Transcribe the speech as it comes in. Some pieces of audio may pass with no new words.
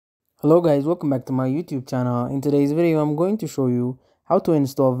Hello guys, welcome back to my YouTube channel. In today's video, I'm going to show you how to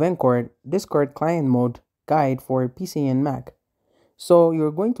install Vencord Discord client mode guide for PC and Mac. So you're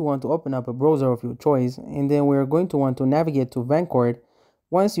going to want to open up a browser of your choice, and then we're going to want to navigate to Vencord.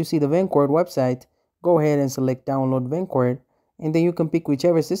 Once you see the Vencord website, go ahead and select download Vencord, and then you can pick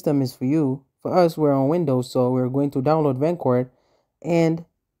whichever system is for you. For us, we're on Windows, so we're going to download Vencord, and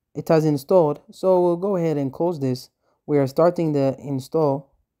it has installed. So we'll go ahead and close this. We are starting the install.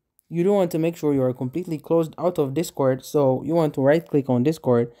 You do want to make sure you are completely closed out of Discord, so you want to right click on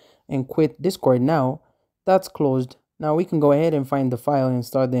Discord and quit Discord now. That's closed. Now we can go ahead and find the file and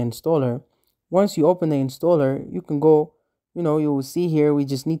start the installer. Once you open the installer, you can go, you will see here we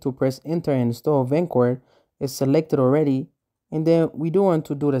just need to press enter and install Vencord. It's selected already. And then we do want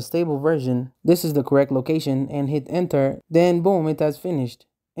to do the stable version. This is the correct location and hit enter. Then boom, it has finished.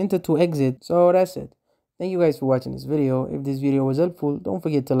 Enter to exit. So that's it. Thank you guys for watching this video. If this video was helpful, don't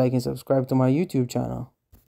forget to like and subscribe to my YouTube channel.